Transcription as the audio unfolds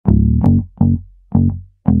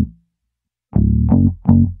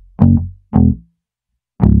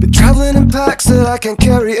packs that I can't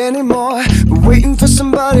carry anymore, but waiting for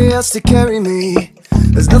somebody else to carry me.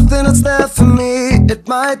 There's nothing else there for me at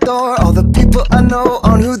my door. All the people I know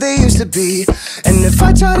aren't who they used to be. And if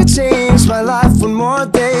I try to change my life one more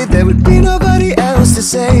day, there would be nobody else to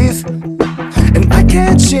save. And I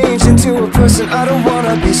can't change into a person I don't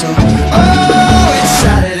wanna be. So, oh, it's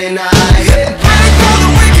Saturday night. Pray for the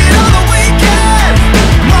wicked on the weekend.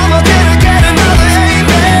 Mama, can I get another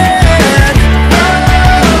amen?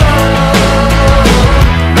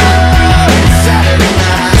 Oh, it's Saturday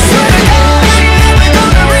night. Swear to God, I'm never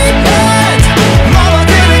gonna repent. Mama,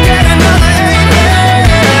 can I get another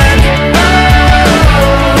amen?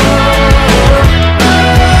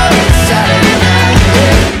 Oh, it's Saturday night.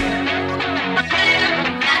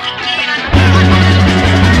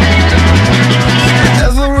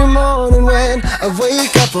 Every morning when I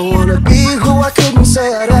wake up, I wanna be who I couldn't say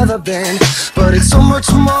I'd ever been. But it's so much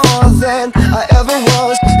more than I ever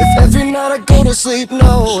was. If every night I go to sleep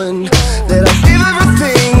knowing that I gave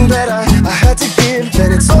everything that I had to give,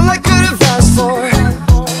 then it's all I could have asked for.